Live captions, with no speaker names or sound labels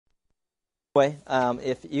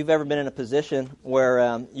If you've ever been in a position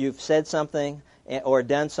where you've said something or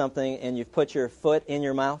done something and you've put your foot in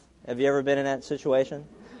your mouth, have you ever been in that situation?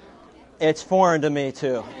 It's foreign to me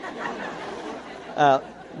too.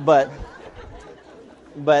 But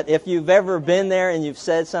if you've ever been there and you've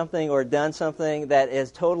said something or done something that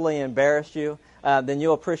has totally embarrassed you, then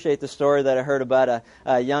you'll appreciate the story that I heard about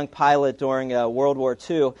a young pilot during World War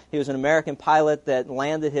II. He was an American pilot that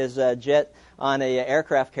landed his jet on an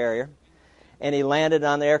aircraft carrier. And he landed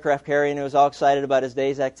on the aircraft carrier and he was all excited about his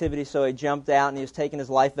day's activity, so he jumped out and he was taking his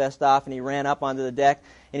life vest off and he ran up onto the deck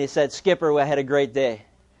and he said, "Skipper, I had a great day."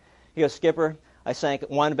 He goes, "Skipper, I sank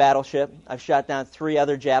one battleship. I've shot down 3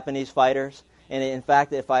 other Japanese fighters. And in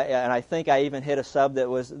fact, I think I even hit a sub that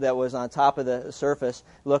was on top of the surface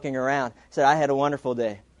looking around." He said, "I had a wonderful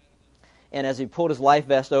day." And as he pulled his life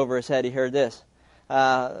vest over his head, he heard this,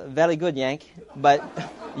 "Very good, Yank, but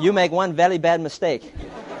you make one very bad mistake."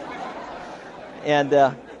 And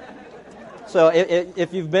so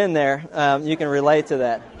if you've been there, you can relate to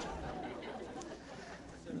that.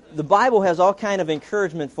 The Bible has all kind of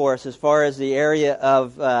encouragement for us as far as the area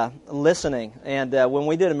of listening. And when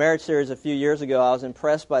we did a marriage series a few years ago, I was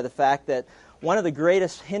impressed by the fact that one of the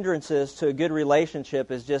greatest hindrances to a good relationship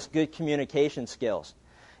is just good communication skills.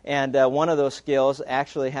 And one of those skills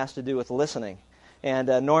actually has to do with listening. And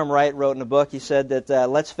Norm Wright wrote in a book, he said that,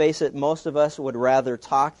 let's face it, most of us would rather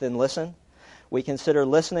talk than listen. We consider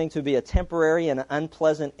listening to be a temporary and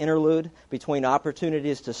unpleasant interlude between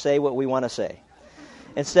opportunities to say what we want to say.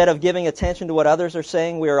 Instead of giving attention to what others are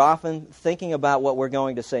saying, we are often thinking about what we're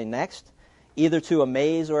going to say next, either to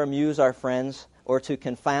amaze or amuse our friends or to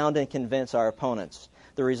confound and convince our opponents.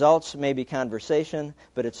 The results may be conversation,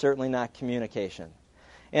 but it's certainly not communication.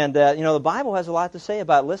 And, the Bible has a lot to say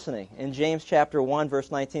about listening. In James chapter 1,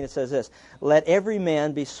 verse 19, it says this, "Let every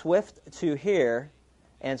man be swift to hear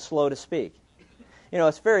and slow to speak."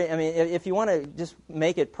 If you want to just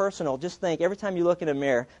make it personal, just think every time you look in a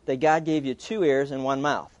mirror that God gave you 2 ears and 1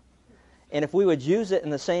 mouth. And if we would use it in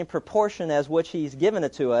the same proportion as which He's given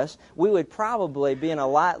it to us, we would probably be in a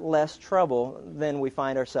lot less trouble than we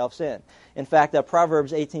find ourselves in. In fact,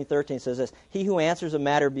 Proverbs 18:13 says this, "He who answers a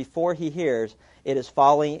matter before he hears, it is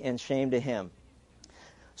folly and shame to him."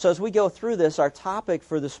 So as we go through this, our topic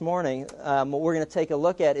for this morning, what we're going to take a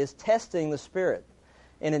look at is testing the Spirit.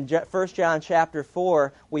 And in 1 John chapter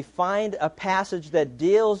 4, we find a passage that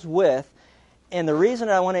deals with, and the reason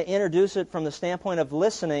I want to introduce it from the standpoint of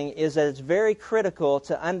listening is that it's very critical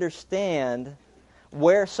to understand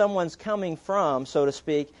where someone's coming from, so to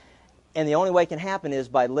speak, and the only way it can happen is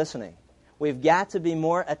by listening. We've got to be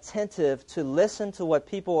more attentive to listen to what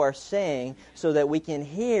people are saying so that we can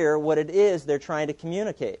hear what it is they're trying to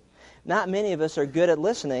communicate. Not many of us are good at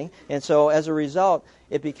listening, and so as a result,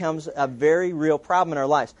 it becomes a very real problem in our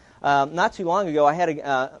lives. Not too long ago, I had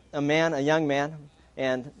a young man,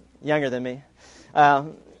 and younger than me,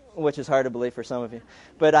 which is hard to believe for some of you.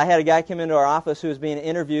 But I had a guy come into our office who was being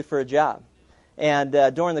interviewed for a job. And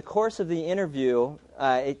during the course of the interview,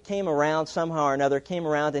 it came around somehow or another, came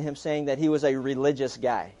around to him saying that he was a religious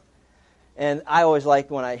guy. And I always like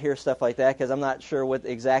when I hear stuff like that because I'm not sure what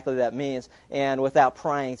exactly that means. And without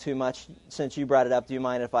prying too much, since you brought it up, do you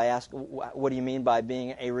mind if I ask, what do you mean by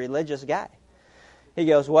being a religious guy? He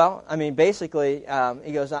goes, well, basically,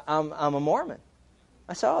 he goes, I'm a Mormon.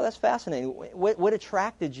 I said, oh, that's fascinating. What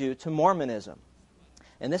attracted you to Mormonism?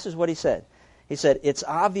 And this is what he said. He said, it's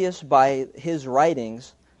obvious by his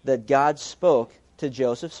writings that God spoke to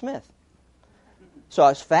Joseph Smith. So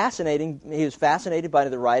he was fascinated by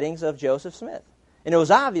the writings of Joseph Smith. And it was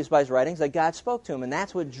obvious by his writings that God spoke to him, and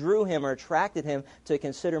that's what drew him or attracted him to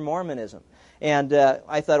consider Mormonism. And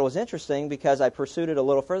I thought it was interesting because I pursued it a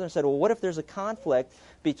little further and said, well, what if there's a conflict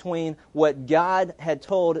between what God had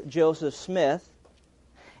told Joseph Smith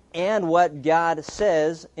and what God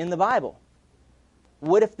says in the Bible?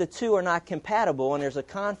 What if the two are not compatible and there's a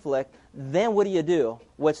conflict? Then what do?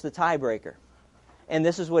 What's the tiebreaker? And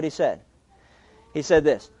this is what he said. He said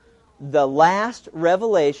this, the last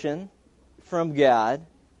revelation from God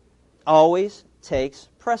always takes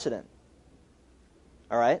precedent.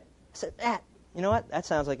 All right? I said, you know what? That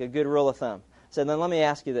sounds like a good rule of thumb. I said, then let me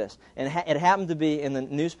ask you this. And it happened to be in the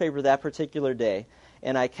newspaper that particular day,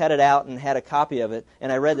 and I cut it out and had a copy of it,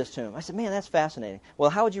 and I read this to him. I said, man, that's fascinating. Well,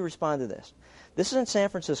 how would you respond to this? This is in San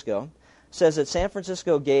Francisco. Says that San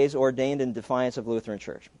Francisco gays ordained in defiance of Lutheran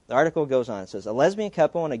Church. The article goes on. It says, a lesbian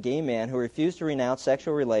couple and a gay man who refused to renounce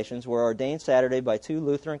sexual relations were ordained Saturday by 2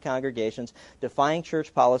 Lutheran congregations defying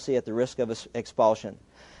church policy at the risk of expulsion.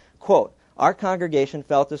 Quote, our congregation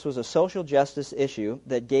felt this was a social justice issue,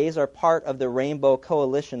 that gays are part of the rainbow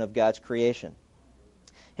coalition of God's creation.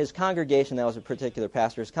 his congregation, that was a particular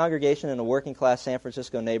pastor, his congregation in a working-class San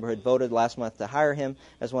Francisco neighborhood voted last month to hire him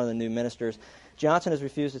as one of the new ministers. Johnson has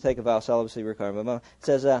refused to take a vow of celibacy requirement. It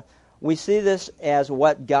says, we see this as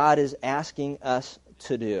what God is asking us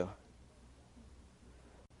to do.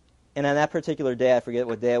 And on that particular day, I forget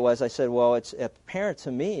what day it was, I said, well, it's apparent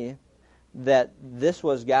to me that this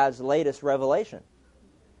was God's latest revelation.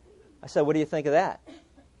 I said, what do you think of that?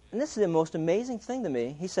 And this is the most amazing thing to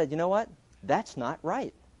me. He said, you know what? That's not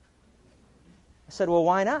right. I said, well,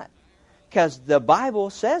 why not? Because the Bible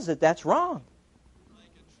says that that's wrong.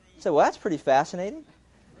 I said, well, that's pretty fascinating.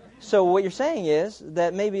 So what you're saying is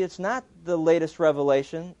that maybe it's not the latest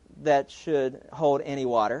revelation that should hold any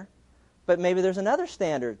water, but maybe there's another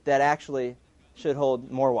standard that actually should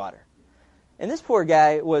hold more water. And this poor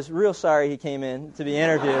guy was real sorry he came in to be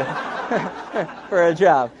interviewed for a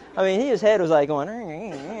job. I mean, his head was like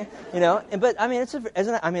going, you know. But I mean,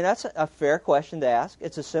 that's a fair question to ask.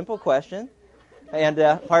 It's a simple question. And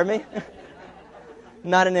pardon me,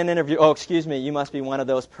 not in an interview. Oh, excuse me. You must be one of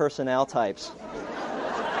those personnel types.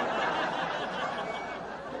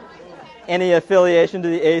 Any affiliation to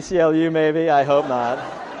the ACLU? Maybe. I hope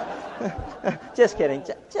not. Just kidding.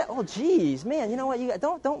 Oh, geez, man. You know what?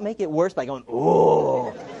 Don't make it worse by going,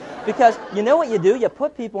 oh. Because you know what you do? You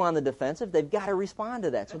put people on the defensive. They've got to respond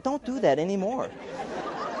to that. So don't do that anymore.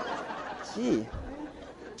 Gee.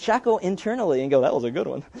 Chuckle internally and go, that was a good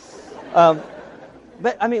one.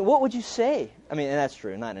 But, I mean, what would you say? I mean, and that's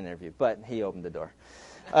true. Not in an interview, but he opened the door.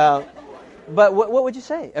 But what would you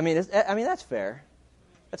say? I mean, that's fair.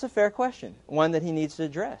 That's a fair question. One that he needs to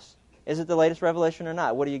address. Is it the latest revelation or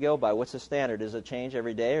not? What do you go by? What's the standard? Does it change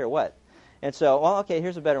every day or what? And so, well, okay,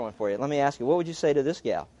 here's a better one for you. Let me ask you, what would you say to this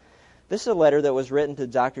gal? This is a letter that was written to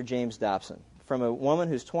Dr. James Dobson from a woman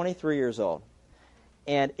who's 23 years old.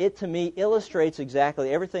 And it, to me, illustrates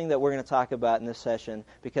exactly everything that we're going to talk about in this session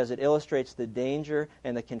because it illustrates the danger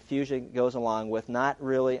and the confusion that goes along with not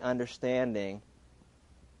really understanding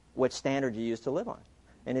what standard you use to live on.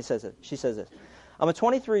 And she says this, I'm a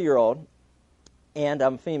 23-year-old and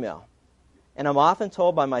I'm female. And I'm often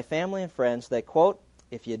told by my family and friends that, quote,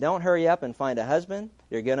 if you don't hurry up and find a husband,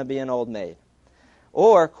 you're going to be an old maid.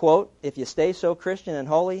 Or, quote, if you stay so Christian and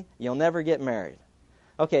holy, you'll never get married.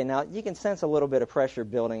 Okay, now you can sense a little bit of pressure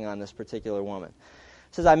building on this particular woman.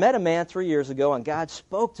 It says, I met a man 3 years ago and God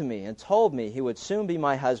spoke to me and told me he would soon be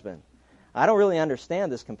my husband. I don't really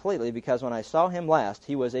understand this completely because when I saw him last,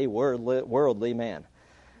 he was a worldly man.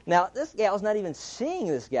 Now, this gal's not even seeing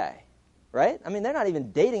this guy. Right? I mean, they're not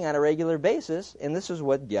even dating on a regular basis, and this is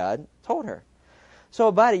what God told her. So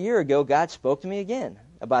about a year ago, God spoke to me again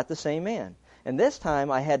about the same man. And this time,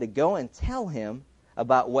 I had to go and tell him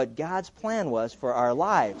about what God's plan was for our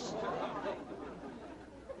lives.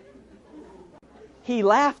 He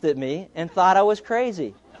laughed at me and thought I was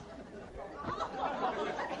crazy.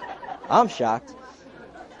 I'm shocked.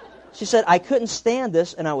 She said, I couldn't stand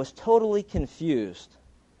this, and I was totally confused.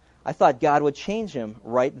 I thought God would change him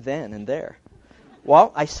right then and there.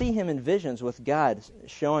 Well, I see him in visions with God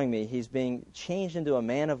showing me he's being changed into a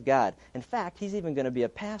man of God. In fact, he's even going to be a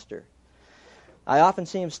pastor. I often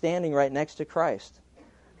see him standing right next to Christ.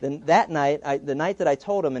 Then that night, the night that I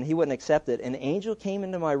told him and he wouldn't accept it, an angel came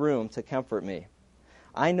into my room to comfort me.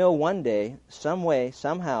 I know one day, some way,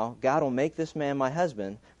 somehow, God will make this man my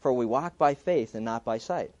husband, for we walk by faith and not by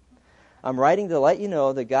sight. I'm writing to let you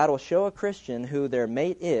know that God will show a Christian who their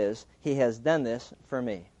mate is. He has done this for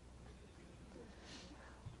me.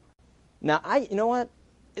 Now, you know what?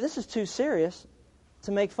 This is too serious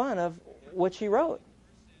to make fun of what she wrote.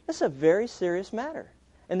 This is a very serious matter.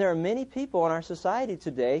 And there are many people in our society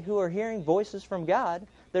today who are hearing voices from God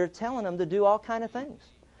that are telling them to do all kind of things.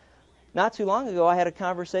 Not too long ago, I had a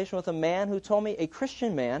conversation with a man who told me, a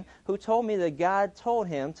Christian man, who told me that God told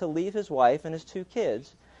him to leave his wife and his 2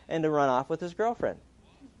 kids and to run off with his girlfriend.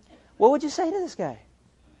 What would you say to this guy?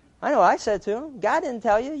 I know I said to him, God didn't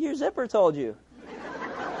tell you, your zipper told you.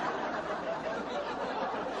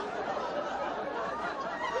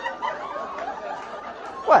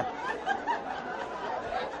 What?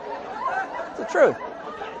 It's the truth.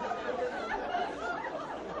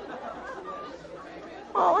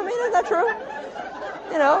 Well, I mean, isn't that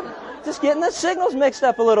true? You know, just getting the signals mixed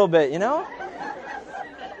up a little bit, you know?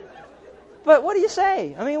 But what do you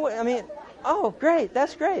say? I mean, oh, great,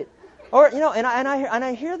 that's great. Or, you know, and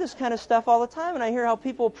I hear this kind of stuff all the time, and I hear how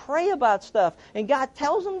people pray about stuff, and God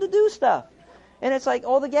tells them to do stuff. And it's like,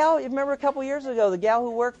 oh, the gal, you remember a couple years ago, the gal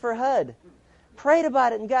who worked for HUD, prayed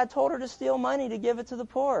about it, and God told her to steal money to give it to the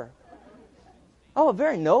poor. Oh, a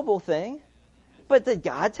very noble thing. But did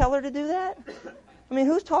God tell her to do that? I mean,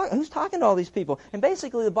 who's talking to all these people? And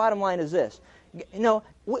basically the bottom line is this.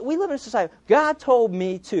 We live in a society, God told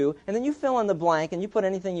me to, and then you fill in the blank and you put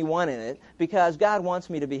anything you want in it because God wants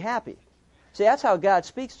me to be happy. See, that's how God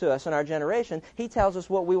speaks to us in our generation. He tells us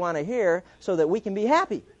what we want to hear so that we can be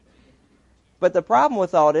happy. But the problem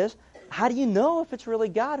with all this, how do you know if it's really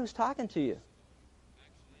God who's talking to you?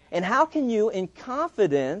 And how can you, in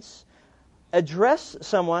confidence, address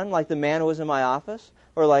someone like the man who was in my office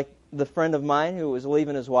or like the friend of mine who was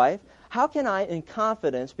leaving his wife? How can I, in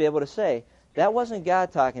confidence, be able to say, that wasn't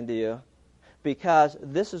God talking to you because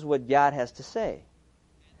this is what God has to say?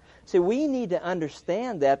 See, we need to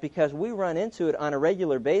understand that because we run into it on a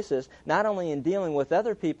regular basis, not only in dealing with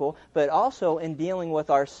other people, but also in dealing with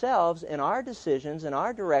ourselves and our decisions and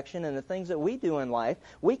our direction and the things that we do in life.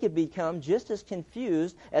 We could become just as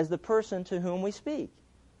confused as the person to whom we speak.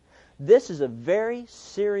 This is a very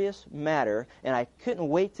serious matter, and I couldn't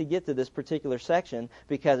wait to get to this particular section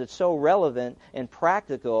because it's so relevant and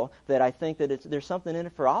practical that I think that there's something in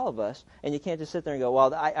it for all of us. And you can't just sit there and go,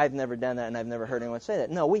 well, I've never done that and I've never heard anyone say that.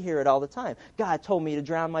 No, we hear it all the time. God told me to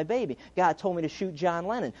drown my baby. God told me to shoot John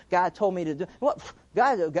Lennon. God told me to do... Well,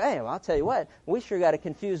 God, I'll tell you what, we sure got to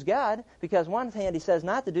confuse God because one hand he says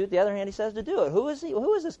not to do it, the other hand he says to do it. Who is he?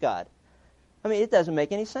 Who is this God? I mean, it doesn't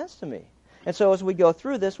make any sense to me. And so as we go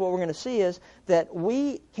through this, what we're going to see is that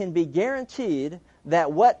we can be guaranteed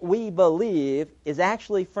that what we believe is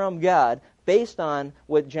actually from God based on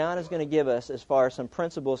what John is going to give us as far as some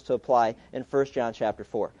principles to apply in 1 John chapter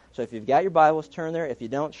 4. So if you've got your Bibles, turn there. If you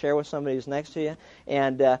don't, share with somebody who's next to you.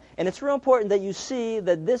 And it's real important that you see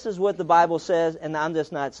that this is what the Bible says, and I'm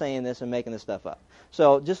just not saying this and making this stuff up.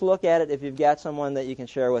 So just look at it. If you've got someone that you can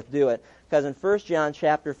share with, do it. Because in 1 John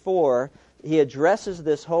chapter 4, he addresses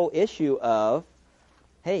this whole issue of,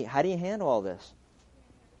 hey, how do you handle all this?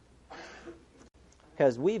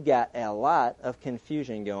 Because we've got a lot of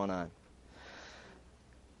confusion going on.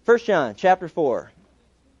 1 John chapter 4,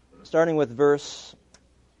 starting with verse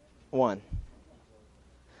 1.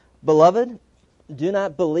 Beloved, do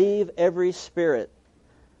not believe every spirit,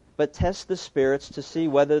 but test the spirits to see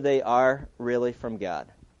whether they are really from God.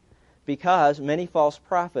 Because many false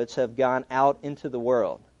prophets have gone out into the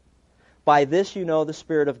world. By this you know the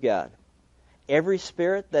Spirit of God. Every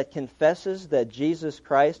spirit that confesses that Jesus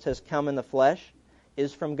Christ has come in the flesh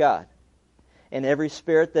is from God. And every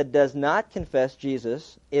spirit that does not confess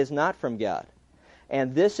Jesus is not from God.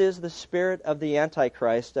 And this is the spirit of the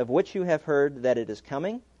Antichrist, of which you have heard that it is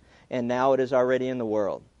coming, and now it is already in the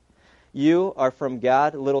world. You are from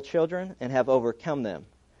God, little children, and have overcome them,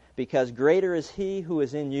 because greater is he who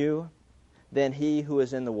is in you than he who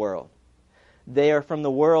is in the world. They are from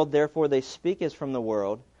the world, therefore they speak as from the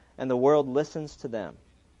world, and the world listens to them.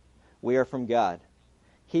 We are from God.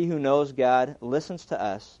 He who knows God listens to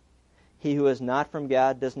us. He who is not from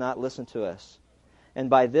God does not listen to us. And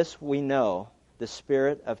by this we know the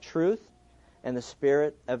spirit of truth and the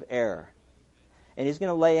spirit of error. And he's going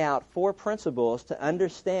to lay out 4 principles to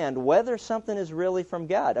understand whether something is really from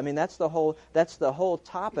God. I mean, that's the whole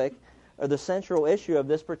topic or the central issue of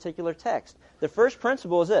this particular text. The first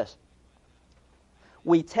principle is this.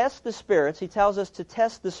 We test the spirits. He tells us to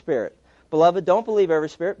test the spirit. Beloved, don't believe every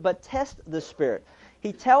spirit, but test the spirit.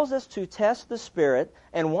 He tells us to test the spirit,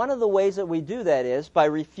 and one of the ways that we do that is by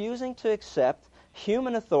refusing to accept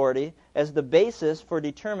human authority as the basis for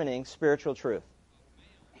determining spiritual truth.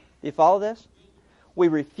 Do you follow this? We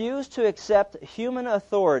refuse to accept human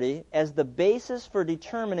authority as the basis for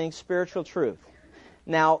determining spiritual truth.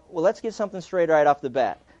 Now, let's get something straight right off the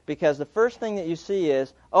bat. Because the first thing that you see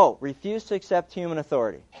is, refuse to accept human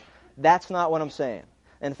authority. That's not what I'm saying.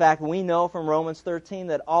 In fact, we know from Romans 13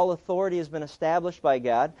 that all authority has been established by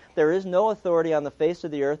God. There is no authority on the face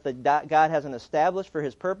of the earth that God hasn't established for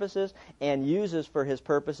his purposes and uses for his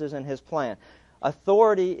purposes and his plan.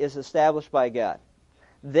 Authority is established by God.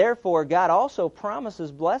 Therefore, God also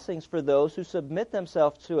promises blessings for those who submit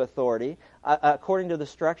themselves to authority according to the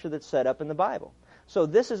structure that's set up in the Bible. So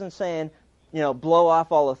this isn't saying, blow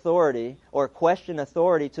off all authority or question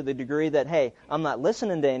authority to the degree that, hey, I'm not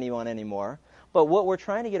listening to anyone anymore. But what we're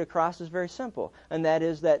trying to get across is very simple, and that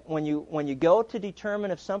is that when you go to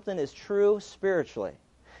determine if something is true spiritually,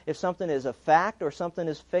 if something is a fact or something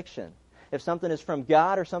is fiction, if something is from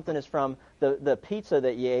God or something is from the pizza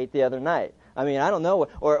that you ate the other night. I mean, I don't know,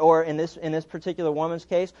 or in this particular woman's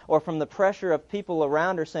case, or from the pressure of people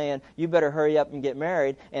around her saying, you better hurry up and get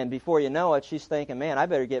married, and before you know it, she's thinking, man, I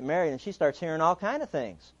better get married, and she starts hearing all kind of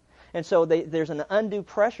things. And so there's an undue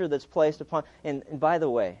pressure that's placed upon, and by the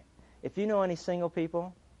way, if you know any single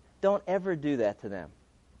people, don't ever do that to them.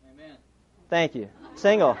 Amen. Thank you.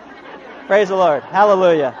 Single. Praise the Lord.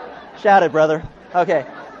 Hallelujah. Shout it, brother. Okay.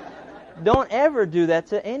 Don't ever do that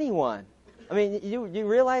to anyone. I mean, you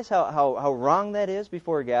realize how wrong that is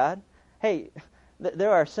before God? Hey,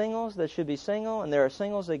 there are singles that should be single, and there are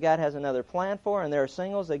singles that God has another plan for, and there are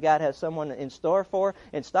singles that God has someone in store for.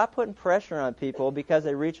 And stop putting pressure on people because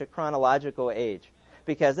they reach a chronological age.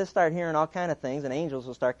 Because they start hearing all kind of things, and angels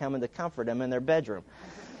will start coming to comfort them in their bedroom.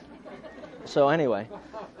 So anyway,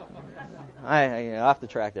 I off the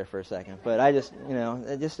track there for a second, but I just,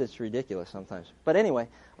 it's ridiculous sometimes. But anyway,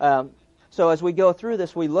 so as we go through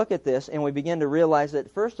this, we look at this and we begin to realize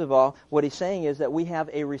that, first of all, what he's saying is that we have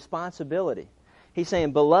a responsibility. He's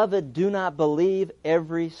saying, beloved, do not believe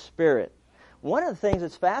every spirit. One of the things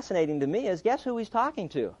that's fascinating to me is, guess who he's talking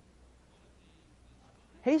to?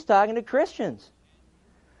 He's talking to Christians.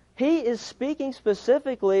 He is speaking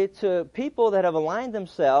specifically to people that have aligned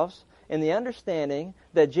themselves in the understanding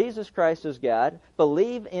that Jesus Christ is God,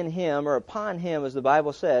 believe in Him or upon Him, as the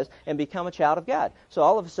Bible says, and become a child of God. So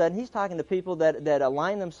all of a sudden, he's talking to people that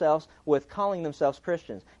align themselves with calling themselves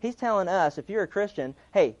Christians. He's telling us, if you're a Christian,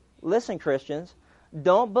 hey, listen, Christians,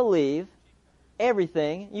 don't believe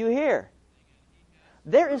everything you hear.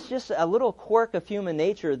 There is just a little quirk of human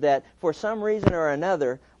nature that, for some reason or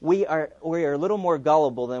another, we are a little more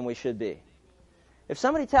gullible than we should be. If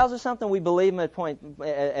somebody tells us something, we believe them for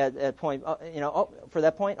that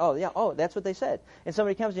point. That's what they said. And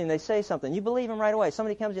somebody comes to you and they say something, you believe them right away.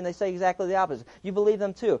 Somebody comes to you and they say exactly the opposite. You believe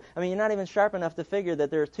them too. I mean, you're not even sharp enough to figure that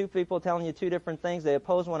there's two people telling you two different things. They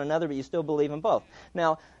oppose one another, but you still believe them both.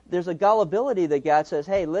 Now, there's a gullibility that God says,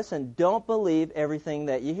 hey, listen, don't believe everything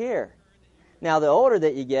that you hear. Now, the older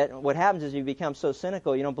that you get, what happens is you become so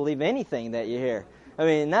cynical, you don't believe anything that you hear. I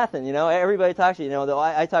mean, nothing, everybody talks to you.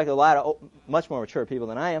 I talk to a lot of much more mature people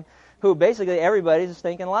than I am, who basically everybody's a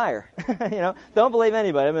stinking liar. Don't believe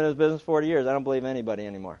anybody. I've been in this business 40 years. I don't believe anybody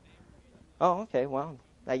anymore. Oh, okay, well,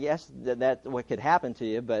 I guess that's what could happen to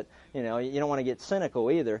you, but, you don't want to get cynical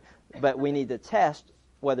either. But we need to test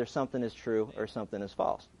whether something is true or something is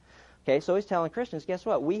false. Okay, so he's telling Christians, guess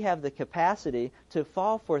what? We have the capacity to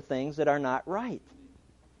fall for things that are not right.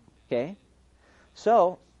 Okay?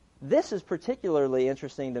 So, this is particularly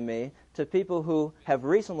interesting to me to people who have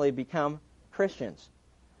recently become Christians.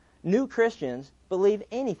 New Christians believe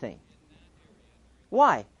anything.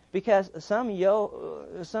 Why? Because some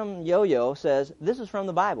yo-yo says, this is from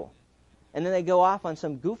the Bible. And then they go off on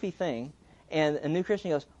some goofy thing, and a new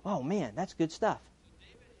Christian goes, oh man, that's good stuff.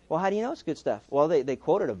 Well, how do you know it's good stuff? Well, they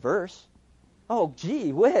quoted a verse. Oh,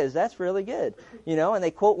 gee whiz, that's really good. And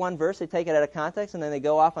they quote one verse, they take it out of context, and then they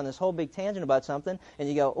go off on this whole big tangent about something, and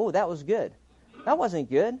you go, oh, that was good. That wasn't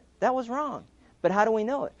good. That was wrong. But how do we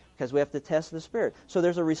know it? Because we have to test the Spirit. So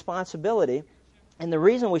there's a responsibility, and the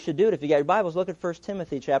reason we should do it, if you got your Bibles, look at 1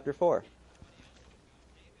 Timothy chapter 4.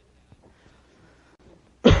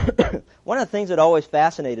 One of the things that always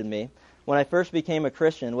fascinated me when I first became a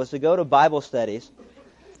Christian was to go to Bible studies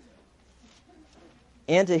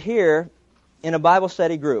and to hear in a Bible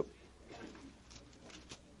study group.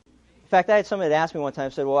 In fact, I had somebody that asked me one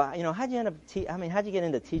time, said, well, how'd you get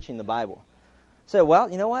into teaching the Bible? I said,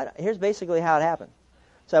 well, you know what? Here's basically how it happened.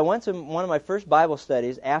 So I went to one of my first Bible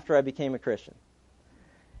studies after I became a Christian.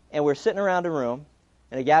 And we're sitting around a room,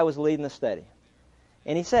 and a guy was leading the study.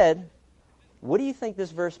 And he said, what do you think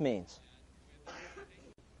this verse means?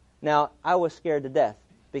 Now, I was scared to death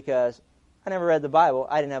because I never read the Bible.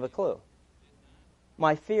 I didn't have a clue.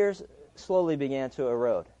 My fears slowly began to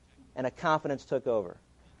erode, and a confidence took over.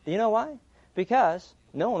 Do you know why? Because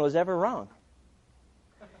no one was ever wrong.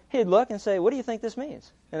 He'd look and say, what do you think this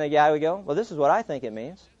means? And the guy would go, well, this is what I think it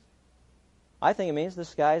means. I think it means the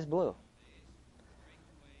sky is blue.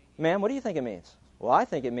 Ma'am, what do you think it means? Well, I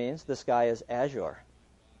think it means the sky is azure.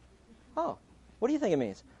 Oh, what do you think it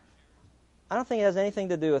means? I don't think it has anything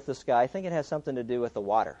to do with the sky. I think it has something to do with the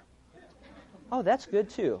water. Oh, that's good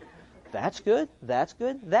too. That's good, that's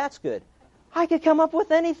good, that's good. I could come up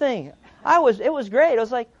with anything. It was great. I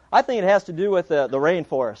was like, I think it has to do with the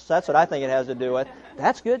rainforest. That's what I think it has to do with.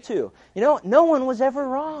 That's good too. No one was ever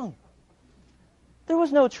wrong. There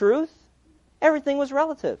was no truth. Everything was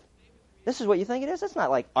relative. This is what you think it is? It's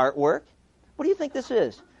not like artwork. What do you think this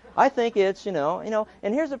is? I think it's, and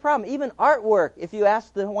here's the problem. Even artwork, if you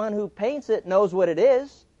ask the one who paints it, knows what it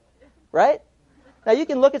is. Right? Now you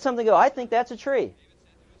can look at something and go, I think that's a tree.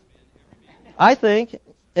 I think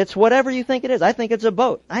it's whatever you think it is. I think it's a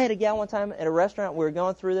boat. I had a gal one time at a restaurant. We were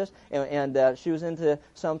going through this, and she was into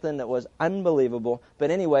something that was unbelievable.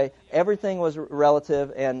 But anyway, everything was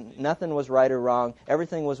relative, and nothing was right or wrong.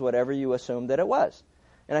 Everything was whatever you assumed that it was.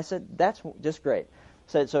 And I said, that's just great.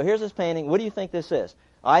 Said, so here's this painting. What do you think this is?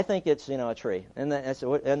 I think it's, a tree.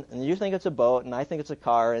 And you think it's a boat, and I think it's a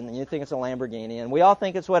car, and you think it's a Lamborghini, and we all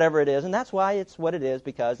think it's whatever it is, and that's why it's what it is,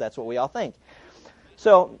 because that's what we all think.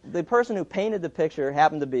 So the person who painted the picture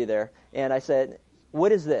happened to be there, and I said,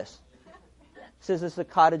 what is this? He says, it's a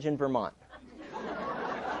cottage in Vermont.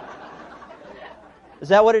 Is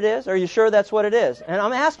that what it is? Are you sure that's what it is? And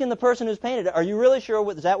I'm asking the person who's painted it, are you really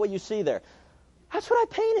sure? Is that what you see there? That's what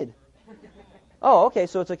I painted. Oh, okay,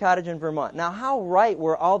 so it's a cottage in Vermont. Now, how right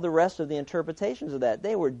were all the rest of the interpretations of that?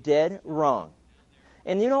 They were dead wrong.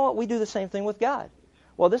 And you know what? We do the same thing with God.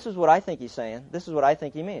 Well, this is what I think he's saying. This is what I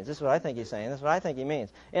think he means. This is what I think he's saying. This is what I think he means.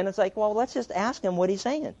 And it's like, well, let's just ask him what he's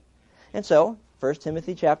saying. And so, 1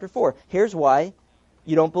 Timothy chapter 4. Here's why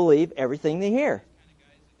you don't believe everything you hear.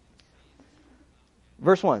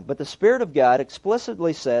 Verse 1, but the Spirit of God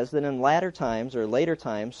explicitly says that in latter times, or later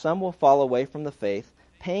times, some will fall away from the faith,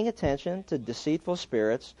 paying attention to deceitful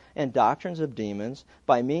spirits and doctrines of demons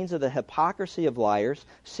by means of the hypocrisy of liars,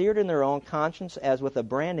 seared in their own conscience as with a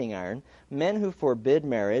branding iron, men who forbid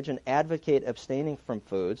marriage and advocate abstaining from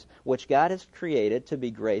foods, which God has created to be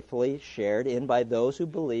gratefully shared in by those who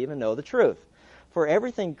believe and know the truth. For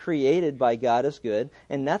everything created by God is good,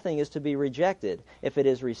 and nothing is to be rejected if it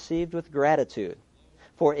is received with gratitude.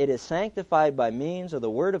 For it is sanctified by means of the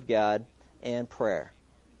Word of God and prayer.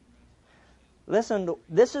 Listen,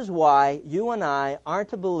 this is why you and I aren't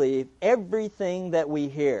to believe everything that we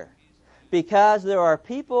hear. Because there are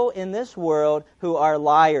people in this world who are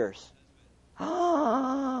liars.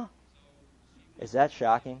 Is that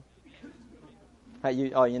shocking?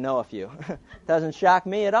 You know a few. Doesn't shock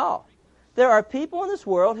me at all. There are people in this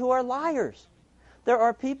world who are liars. There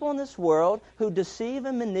are people in this world who deceive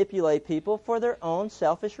and manipulate people for their own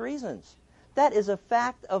selfish reasons. That is a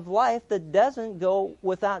fact of life that doesn't go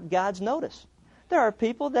without God's notice. There are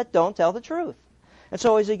people that don't tell the truth. And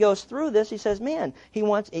so as he goes through this, he says,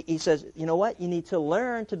 he says, you know what? You need to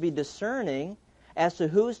learn to be discerning as to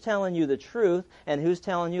who's telling you the truth and who's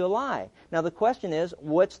telling you a lie. Now the question is,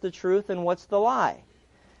 what's the truth and what's the lie?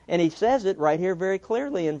 And he says it right here very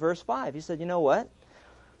clearly in verse 5. He said, you know what?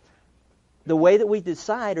 The way that we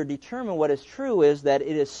decide or determine what is true is that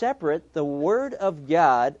it is separate. The Word of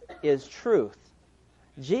God is truth.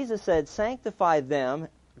 Jesus said, sanctify them,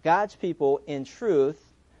 God's people, in truth.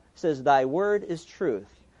 Says, thy word is truth.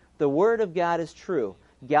 The Word of God is true.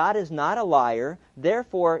 God is not a liar.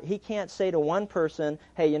 Therefore, he can't say to one person,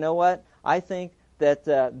 hey, you know what? I think that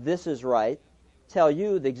this is right. Tell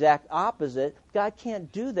you the exact opposite. God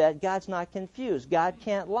can't do that. God's not confused. God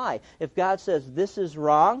can't lie. If God says this is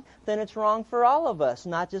wrong, then it's wrong for all of us,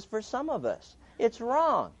 not just for some of us. It's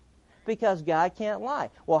wrong because God can't lie.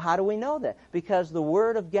 Well, how do we know that? Because the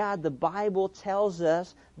Word of God, the Bible, tells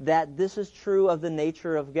us that this is true of the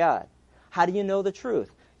nature of God. How do you know the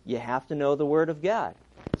truth? You have to know the Word of God.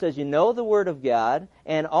 It says you know the Word of God,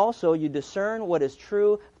 and also you discern what is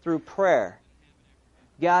true through prayer.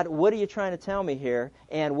 God, what are you trying to tell me here,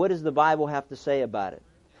 and what does the Bible have to say about it?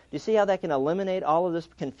 Do you see how that can eliminate all of this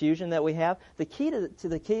confusion that we have? The key to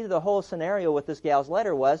the whole scenario with this gal's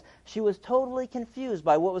letter was she was totally confused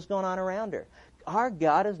by what was going on around her. Our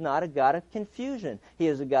God is not a God of confusion. He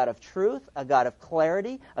is a God of truth, a God of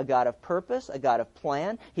clarity, a God of purpose, a God of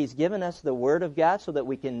plan. He's given us the Word of God so that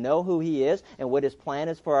we can know who He is and what His plan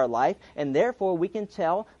is for our life, and therefore we can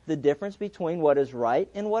tell the difference between what is right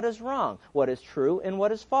and what is wrong, what is true and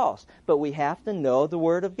what is false. But we have to know the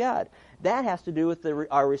Word of God. That has to do with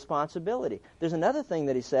our responsibility. There's another thing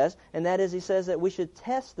that he says, and that is he says that we should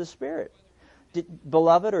test the Spirit.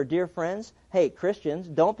 Beloved or dear friends, hey, Christians,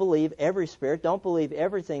 don't believe every spirit. Don't believe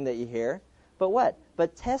everything that you hear. But what?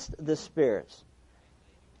 But test the spirits.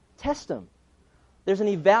 Test them. There's an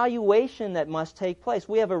evaluation that must take place.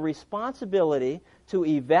 We have a responsibility to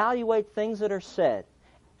evaluate things that are said.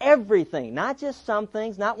 Everything, not just some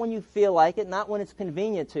things, not when you feel like it, not when it's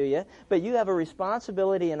convenient to you, but you have a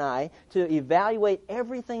responsibility and I to evaluate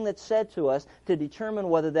everything that's said to us to determine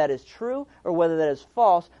whether that is true or whether that is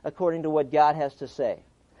false according to what God has to say.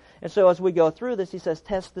 And so as we go through this, he says,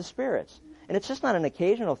 test the spirits. And it's just not an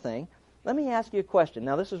occasional thing. Let me ask you a question.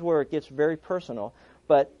 Now, this is where it gets very personal,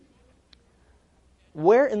 but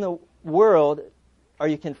where in the world are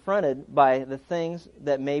you confronted by the things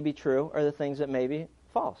that may be true or the things that may be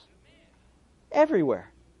false?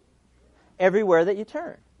 Everywhere. Everywhere that you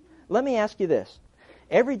turn. Let me ask you this.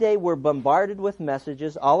 Every day we're bombarded with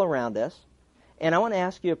messages all around us, and I want to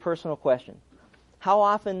ask you a personal question. How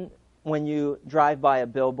often when you drive by a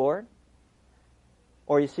billboard,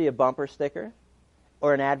 or you see a bumper sticker,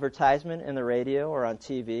 or an advertisement in the radio or on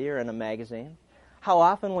TV or in a magazine, how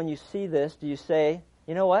often when you see this do you say,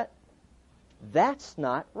 you know what? That's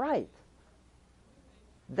not right.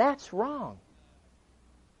 That's wrong.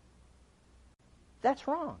 That's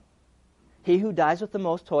wrong. He who dies with the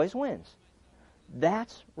most toys wins.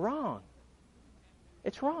 That's wrong.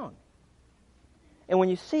 It's wrong. And when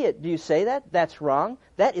you see it, do you say that? That's wrong.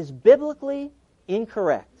 That is biblically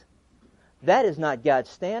incorrect. That is not God's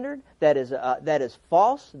standard. That is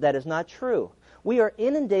false. That is not true. We are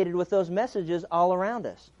inundated with those messages all around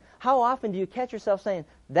us. How often do you catch yourself saying,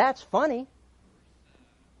 that's funny,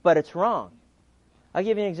 but it's wrong? I'll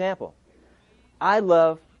give you an example. I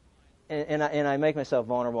love, and I make myself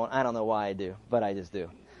vulnerable, and I don't know why I do, but I just do.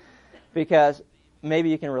 Because maybe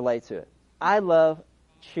you can relate to it. I love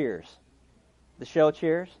Cheers. The show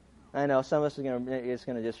Cheers. I know some of us it's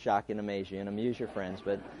going to just shock and amaze you and amuse your friends,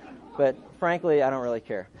 but frankly, I don't really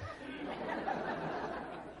care.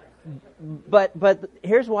 But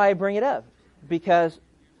here's why I bring it up, because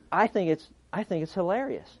I think it's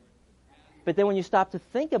hilarious. But then when you stop to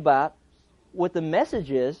think about what the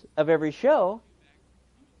message is of every show,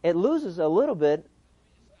 it loses a little bit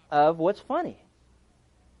of what's funny.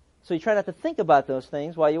 So you try not to think about those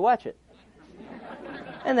things while you watch it.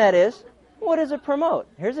 And that is, what does it promote?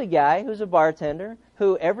 Here's a guy who's a bartender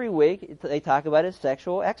who every week they talk about his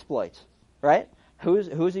sexual exploits, right?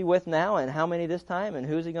 Who's he with now, and how many this time, and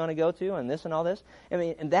who's he going to go to, and this and all this. I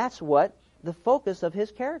mean, and that's what the focus of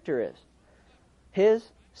his character is. His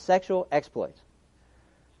sexual exploits.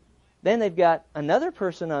 Then they've got another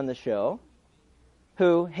person on the show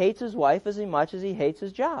who hates his wife as much as he hates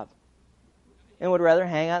his job, and would rather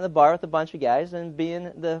hang out in the bar with a bunch of guys than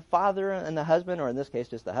being the father and the husband, or in this case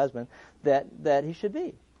just the husband, that he should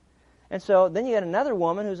be. And so then you got another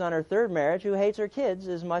woman who's on her third marriage who hates her kids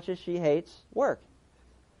as much as she hates work.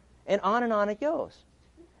 And on it goes.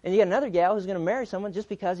 And you got another gal who's going to marry someone just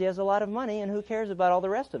because he has a lot of money, and who cares about all the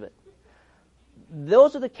rest of it.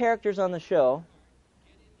 Those are the characters on the show.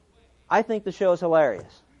 I think the show is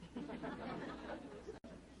hilarious.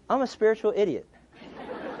 I'm a spiritual idiot.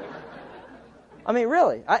 I mean,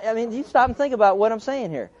 really. I mean, you stop and think about what I'm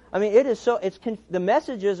saying here. I mean, it is so. The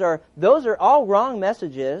messages those are all wrong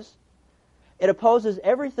messages. It opposes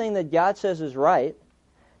everything that God says is right,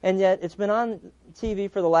 and yet it's been on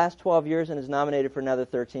TV for the last 12 years and is nominated for another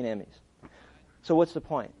 13 Emmys. So what's the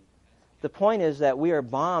point? The point is that we are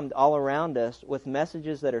bombed all around us with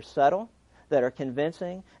messages that are subtle, that are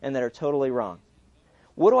convincing, and that are totally wrong.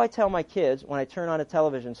 What do I tell my kids when I turn on a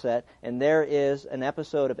television set and there is an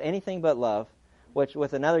episode of Anything But Love, which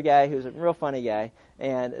with another guy who's a real funny guy,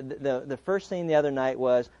 and the first scene the other night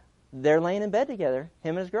was they're laying in bed together,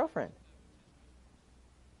 him and his girlfriend,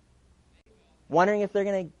 wondering if they're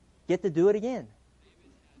going to get to do it again.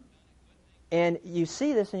 And you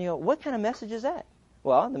see this and you go, what kind of message is that?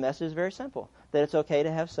 Well, the message is very simple, that it's okay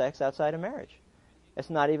to have sex outside of marriage. It's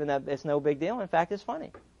not even that, it's no big deal. In fact, it's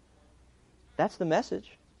funny. That's the message.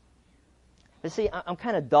 But see, I'm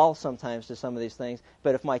kind of dull sometimes to some of these things,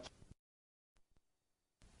 but if my kids,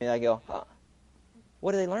 I go,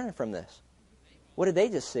 what are they learning from this? What did they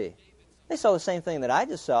just see? They saw the same thing that I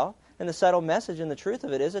just saw, and the subtle message and the truth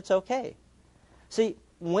of it is it's okay. See,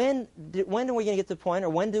 when are we going to get to the point, or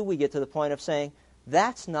when do we get to the point of saying,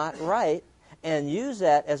 that's not right, and use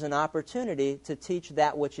that as an opportunity to teach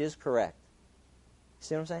that which is correct?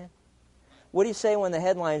 See what I'm saying? What do you say when the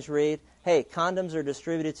headlines read, hey, condoms are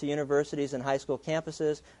distributed to universities and high school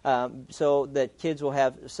campuses so that kids will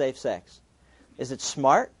have safe sex? Is it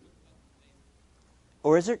smart?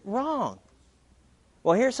 Or is it wrong?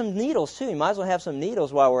 Well, here's some needles, too. You might as well have some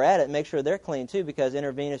needles while we're at it and make sure they're clean, too, because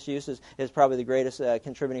intravenous use is probably the greatest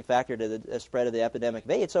contributing factor to the spread of the epidemic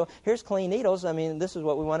of AIDS. So here's clean needles. I mean, this is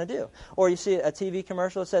what we want to do. Or you see a TV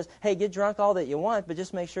commercial that says, hey, get drunk all that you want, but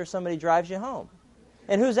just make sure somebody drives you home.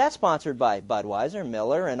 And who's that sponsored by? Budweiser,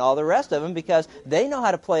 Miller, and all the rest of them, because they know how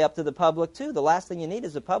to play up to the public, too. The last thing you need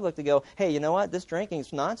is the public to go, hey, you know what? This drinking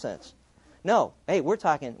is nonsense. No. Hey, we're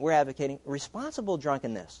advocating responsible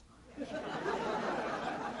drunkenness.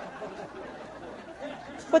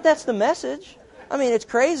 But that's the message. I mean, it's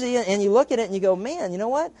crazy, and you look at it and you go, man, you know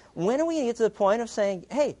what? When are we going to get to the point of saying,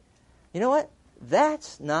 hey, you know what?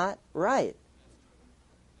 That's not right.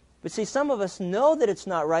 But see, some of us know that it's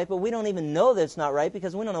not right, but we don't even know that it's not right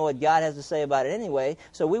because we don't know what God has to say about it anyway,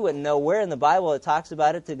 so we wouldn't know where in the Bible it talks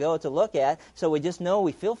about it to go to look at, so we just know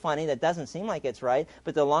we feel funny, that doesn't seem like it's right,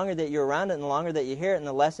 but the longer that you're around it and the longer that you hear it and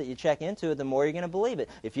the less that you check into it, the more you're going to believe it.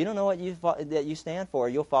 If you don't know what that you stand for,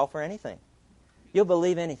 you'll fall for anything. You'll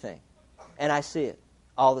believe anything. And I see it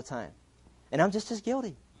all the time. And I'm just as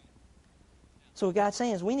guilty. So what God's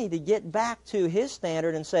saying is we need to get back to His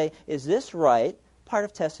standard and say, is this right? Part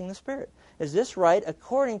of testing the Spirit. Is this right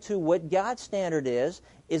according to what God's standard is?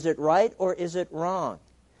 Is it right or is it wrong?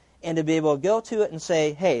 And to be able to go to it and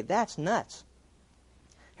say, hey, that's nuts.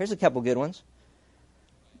 Here's a couple good ones.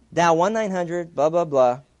 Dow 1-900, blah, blah,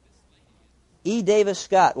 blah. E. Davis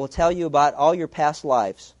Scott will tell you about all your past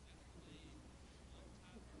lives.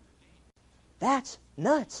 That's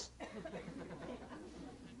nuts.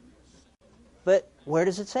 But where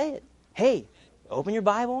does it say it? Hey, open your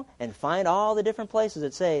Bible and find all the different places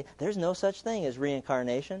that say there's no such thing as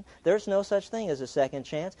reincarnation. There's no such thing as a second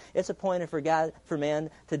chance. It's appointed for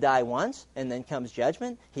man to die once, and then comes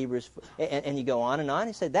judgment. Hebrews, and you go on and on.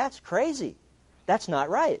 He said, that's crazy. That's not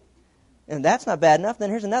right. And that's not bad enough. Then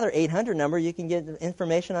here's another 800 number. You can get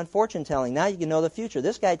information on fortune telling. Now you can know the future.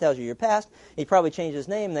 This guy tells you your past. He probably changed his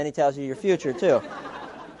name, and then he tells you your future too.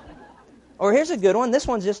 Or here's a good one. This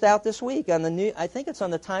one's just out this week on the new. I think it's on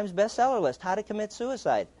the Times bestseller list. How to Commit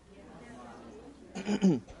Suicide.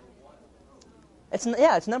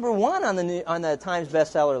 It's number 1 on the Times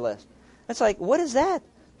bestseller list. It's like, what is that?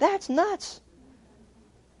 That's nuts.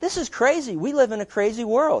 This is crazy. We live in a crazy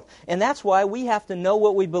world, and that's why we have to know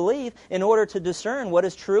what we believe in order to discern what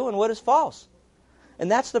is true and what is false. And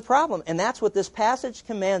that's the problem, and that's what this passage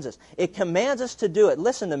commands us. It commands us to do it.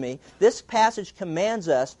 Listen to me. This passage commands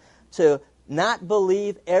us to not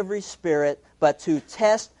believe every spirit, but to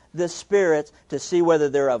test the spirits to see whether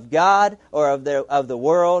they're of God or of the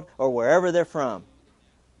world or wherever they're from.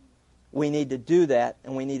 We need to do that,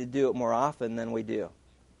 and we need to do it more often than we do.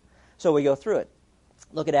 So we go through it.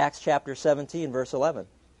 Look at Acts chapter 17, verse 11.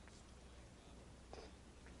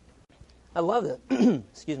 I love it.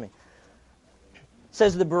 Excuse me. It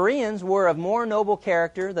says, the Bereans were of more noble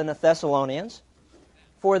character than the Thessalonians,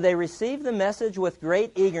 for they received the message with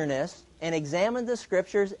great eagerness and examined the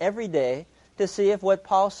Scriptures every day to see if what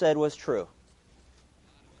Paul said was true.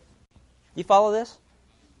 You follow this?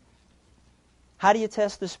 How do you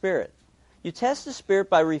test the Spirit? You test the Spirit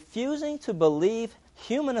by refusing to believe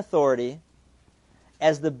human authority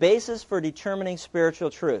as the basis for determining spiritual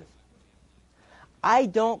truth. I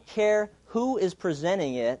don't care who is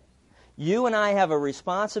presenting it. You and I have a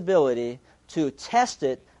responsibility to test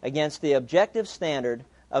it against the objective standard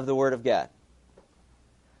of the Word of God.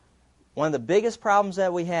 One of the biggest problems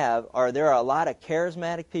that we have are there are a lot of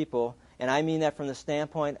charismatic people, and I mean that from the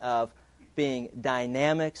standpoint of being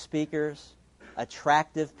dynamic speakers,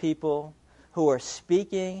 attractive people, who are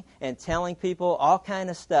speaking and telling people all kind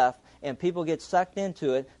of stuff, and people get sucked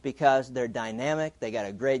into it because they're dynamic, they got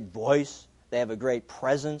a great voice, they have a great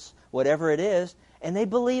presence, whatever it is, and they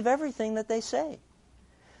believe everything that they say.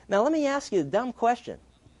 Now let me ask you a dumb question.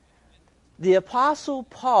 The Apostle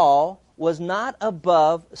Paul was not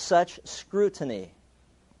above such scrutiny.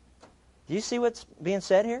 Do you see what's being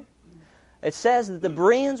said here? It says that the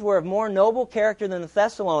Bereans were of more noble character than the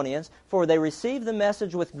Thessalonians, for they received the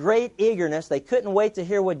message with great eagerness. They couldn't wait to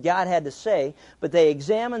hear what God had to say, but they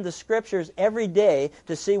examined the Scriptures every day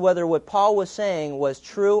to see whether what Paul was saying was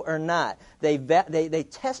true or not. They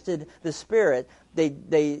tested the Spirit.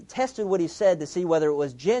 They tested what he said to see whether it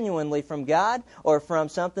was genuinely from God or from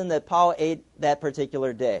something that Paul ate that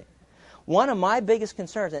particular day. One of my biggest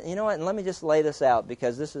concerns, and you know what, and let me just lay this out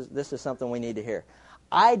because this is something we need to hear.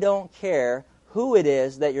 I don't care who it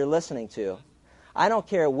is that you're listening to. I don't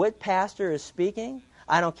care what pastor is speaking.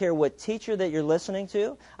 I don't care what teacher that you're listening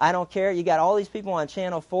to. I don't care. You got all these people on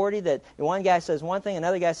Channel 40 that one guy says one thing,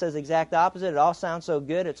 another guy says the exact opposite. It all sounds so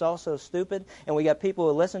good. It's all so stupid. And we got people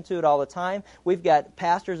who listen to it all the time. We've got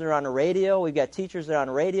pastors that are on the radio. We've got teachers that are on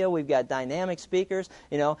the radio. We've got dynamic speakers.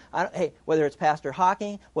 You know, hey, whether it's Pastor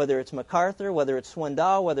Hawking, whether it's MacArthur, whether it's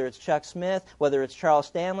Swindoll, whether it's Chuck Smith, whether it's Charles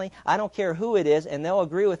Stanley, I don't care who it is, and they'll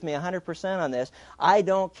agree with me 100% on this. I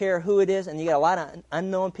don't care who it is, and you got a lot of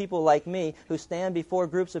unknown people like me who stand before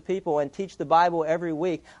groups of people and teach the Bible every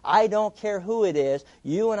week. I don't care who it is.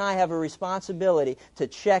 You and I have a responsibility to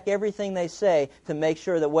check everything they say to make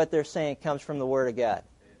sure that what they're saying comes from the Word of God.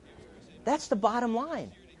 That's the bottom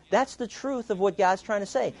line. That's the truth of what God's trying to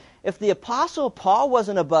say. If the Apostle Paul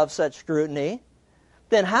wasn't above such scrutiny,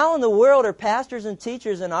 then how in the world are pastors and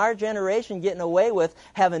teachers in our generation getting away with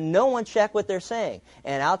having no one check what they're saying?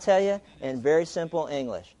 And I'll tell you in very simple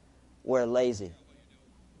English, we're lazy.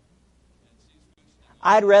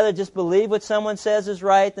 I'd rather just believe what someone says is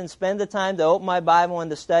right than spend the time to open my Bible and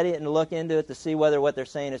to study it and to look into it to see whether what they're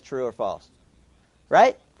saying is true or false.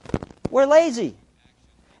 Right? We're lazy.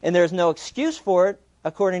 And there's no excuse for it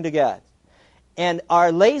according to God. And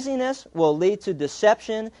our laziness will lead to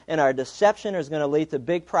deception, and our deception is going to lead to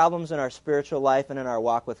big problems in our spiritual life and in our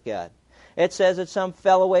walk with God. It says that some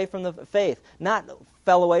fell away from the faith. Not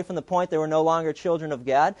fell away from the point they were no longer children of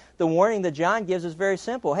God. The warning that John gives is very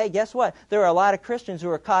simple. Hey, guess what? There are a lot of Christians who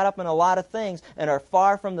are caught up in a lot of things and are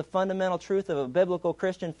far from the fundamental truth of a biblical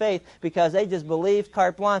Christian faith because they just believed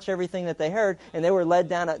carte blanche everything that they heard, and they were led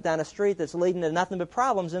down a street that's leading to nothing but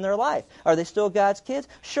problems in their life. Are they still God's kids?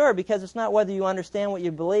 Sure, because it's not whether you understand what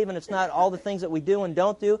you believe, and it's not all the things that we do and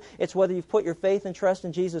don't do. It's whether you've put your faith and trust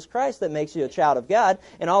in Jesus Christ that makes you a child of God,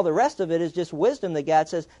 and all the rest of it is just wisdom that God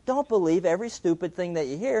says, don't believe every stupid thing that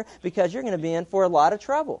you hear because you're going to be in for a lot of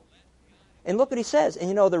trouble. And look what he says. And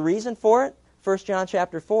you know the reason for it? 1 John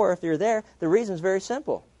chapter 4, if you're there, the reason is very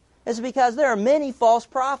simple. It's because there are many false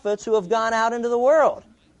prophets who have gone out into the world.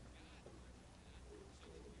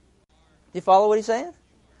 Do you follow what he's saying?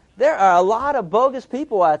 There are a lot of bogus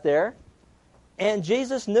people out there, and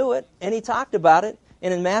Jesus knew it, and he talked about it.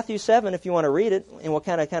 And in Matthew 7, if you want to read it, and we'll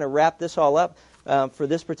kind of wrap this all up for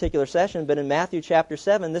this particular session, but in Matthew chapter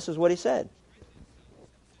 7, this is what he said.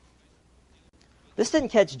 This didn't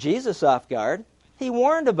catch Jesus off guard. He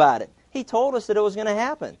warned about it. He told us that it was going to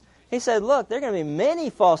happen. He said, look, there are going to be many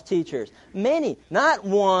false teachers. Many. Not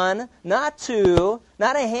one, not two,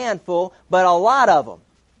 not a handful, but a lot of them.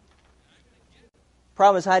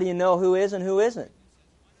 Problem is, how do you know who is and who isn't?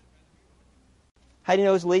 How do you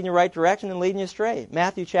know who's leading you right direction and leading you astray?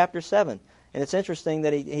 Matthew chapter 7. And it's interesting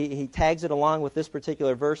that he tags it along with this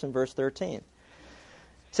particular verse in verse 13. It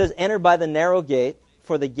says, enter by the narrow gate,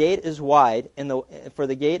 for the gate is wide, and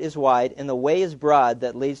the way is broad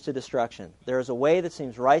that leads to destruction. There is a way that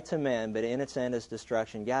seems right to man, but in its end is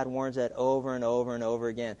destruction. God warns that over and over and over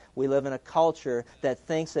again. We live in a culture that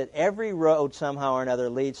thinks that every road somehow or another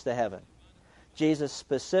leads to heaven. Jesus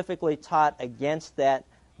specifically taught against that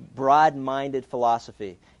broad-minded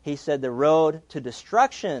philosophy. He said the road to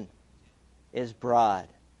destruction is broad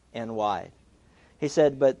and wide. He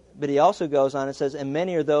said, but he also goes on and says, and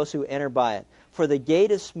many are those who enter by it. For the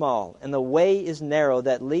gate is small, and the way is narrow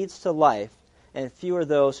that leads to life, and few are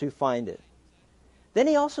those who find it. Then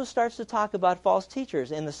he also starts to talk about false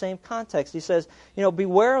teachers in the same context. He says,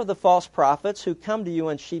 beware of the false prophets who come to you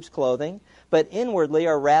in sheep's clothing, but inwardly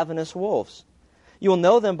are ravenous wolves. You will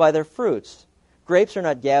know them by their fruits. Grapes are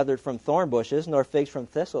not gathered from thorn bushes, nor figs from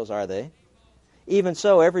thistles, are they? Even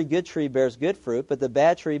so, every good tree bears good fruit, but the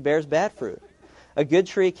bad tree bears bad fruit. A good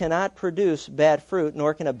tree cannot produce bad fruit,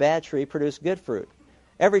 nor can a bad tree produce good fruit.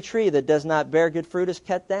 Every tree that does not bear good fruit is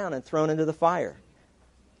cut down and thrown into the fire.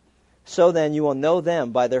 So then you will know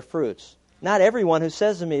them by their fruits. Not everyone who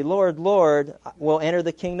says to me, Lord, Lord, will enter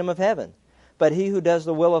the kingdom of heaven, but he who does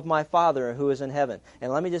the will of my Father who is in heaven.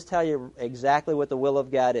 And let me just tell you exactly what the will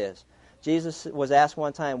of God is. Jesus was asked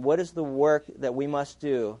one time, what is the work that we must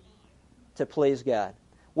do to please God?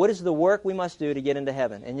 What is the work we must do to get into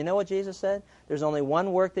heaven? And you know what Jesus said? There's only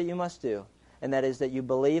one work that you must do, and that is that you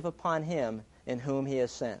believe upon him in whom he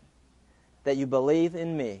has sent. That you believe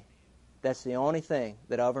in me. That's the only thing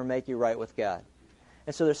that will ever make you right with God.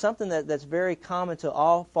 And so there's something that's very common to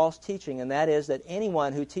all false teaching, and that is that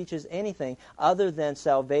anyone who teaches anything other than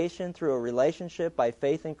salvation through a relationship by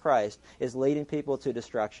faith in Christ is leading people to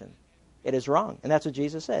destruction. It is wrong. And that's what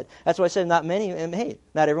Jesus said. That's why I said not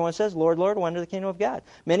everyone says, Lord, Lord, will enter the kingdom of God.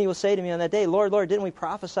 Many will say to me on that day, Lord, Lord, didn't we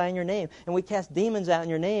prophesy in your name? And we cast demons out in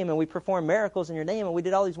your name, and we performed miracles in your name, and we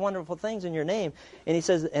did all these wonderful things in your name. And he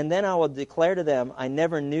says, and then I will declare to them, I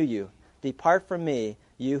never knew you. Depart from me,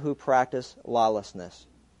 you who practice lawlessness.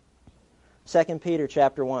 2 Peter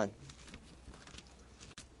chapter 1.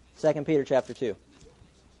 2 Peter chapter 2.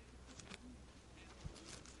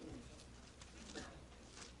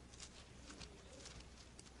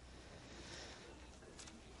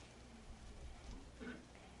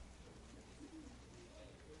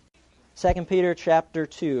 Second Peter chapter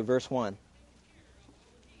 2, verse 1.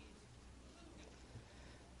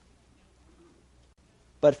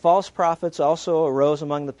 But false prophets also arose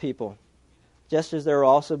among the people, just as there will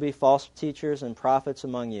also be false teachers and prophets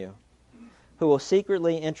among you, who will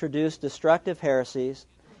secretly introduce destructive heresies,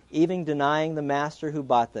 even denying the master who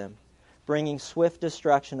bought them, bringing swift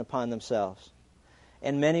destruction upon themselves.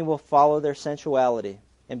 And many will follow their sensuality,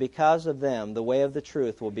 and because of them the way of the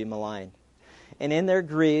truth will be maligned. And in their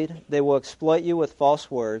greed they will exploit you with false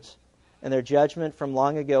words, and their judgment from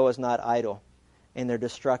long ago is not idle, and their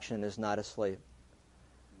destruction is not asleep.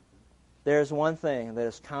 There is one thing that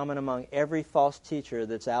is common among every false teacher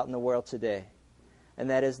that's out in the world today, and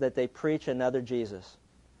that is that they preach another Jesus,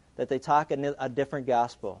 that they talk a different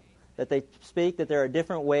gospel, that they speak that there are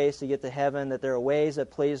different ways to get to heaven, that there are ways that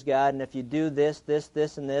please God, and if you do this, this,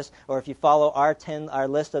 this, and this, or if you follow our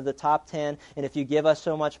list of the top 10, and if you give us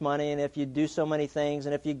so much money, and if you do so many things,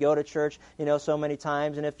 and if you go to church, so many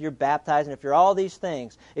times, and if you're baptized, and if you're all these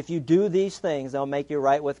things, if you do these things, they'll make you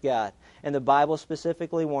right with God. And the Bible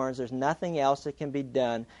specifically warns there's nothing else that can be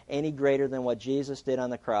done any greater than what Jesus did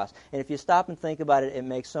on the cross. And if you stop and think about it, it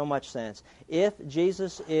makes so much sense. If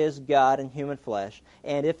Jesus is God in human flesh,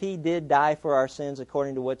 and if He did die for our sins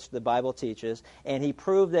according to which the Bible teaches, and He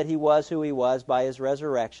proved that He was who He was by His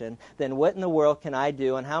resurrection, then what in the world can I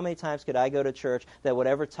do, and how many times could I go to church that would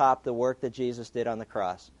ever top the work that Jesus did on the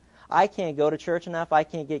cross? I can't go to church enough. I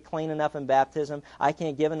can't get clean enough in baptism. I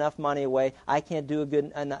can't give enough money away. I can't do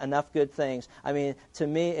enough good things. I mean, to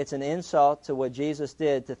me, it's an insult to what Jesus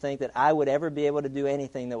did to think that I would ever be able to do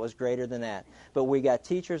anything that was greater than that. But we got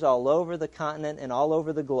teachers all over the continent and all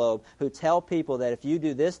over the globe who tell people that if you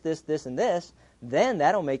do this, this, this, and this, then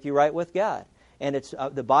that'll make you right with God. And it's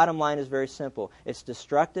the bottom line is very simple. It's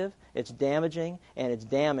destructive, it's damaging, and it's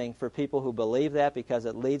damning for people who believe that because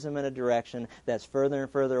it leads them in a direction that's further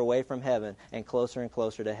and further away from heaven and closer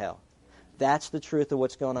to hell. That's the truth of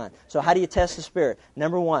what's going on. So how do you test the Spirit?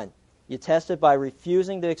 Number one, you test it by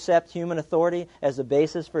refusing to accept human authority as the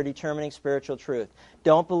basis for determining spiritual truth.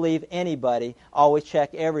 Don't believe anybody. Always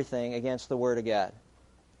check everything against the Word of God.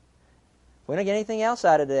 If we don't get anything else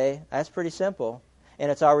out of today, that's pretty simple. And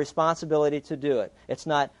it's our responsibility to do it. It's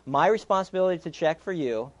not my responsibility to check for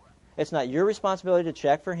you. It's not your responsibility to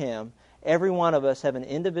check for him. Every one of us have an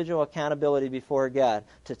individual accountability before God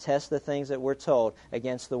to test the things that we're told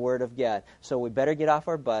against the Word of God. So we better get off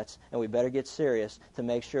our butts and we better get serious to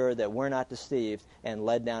make sure that we're not deceived and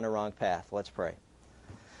led down a wrong path. Let's pray.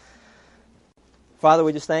 Father,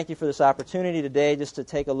 we just thank you for this opportunity today just to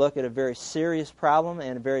take a look at a very serious problem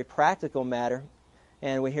and a very practical matter.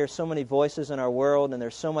 And we hear so many voices in our world, and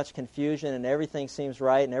there's so much confusion, and everything seems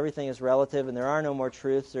right, and everything is relative, and there are no more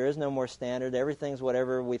truths, there is no more standard, everything's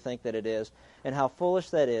whatever we think that it is. And how foolish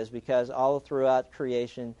that is, because all throughout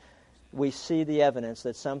creation, we see the evidence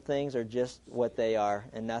that some things are just what they are,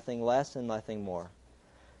 and nothing less and nothing more.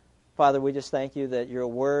 Father, we just thank you that your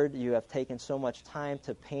word, you have taken so much time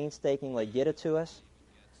to painstakingly get it to us.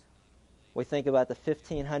 We think about the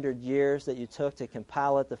 1,500 years that you took to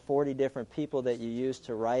compile it, the 40 different people that you used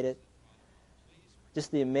to write it.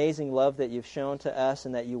 Just the amazing love that you've shown to us,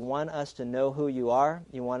 and that you want us to know who you are.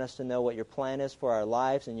 You want us to know what your plan is for our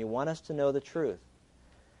lives, and you want us to know the truth.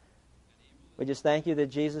 We just thank you that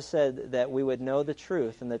Jesus said that we would know the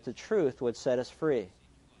truth, and that the truth would set us free.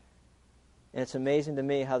 And it's amazing to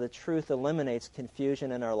me how the truth eliminates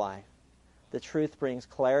confusion in our life. The truth brings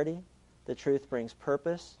clarity. The truth brings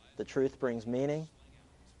purpose. The truth brings meaning.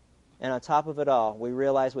 And on top of it all, we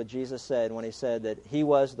realize what Jesus said when he said that he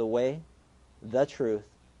was the way, the truth,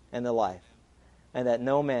 and the life, and that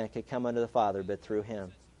no man could come unto the Father but through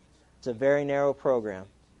him. It's a very narrow program,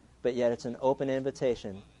 but yet it's an open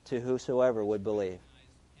invitation to whosoever would believe.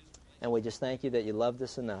 And we just thank you that you loved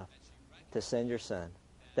us enough to send your Son,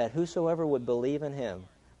 that whosoever would believe in him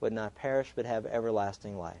would not perish but have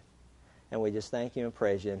everlasting life. And we just thank you and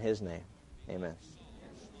praise you in his name. Amen.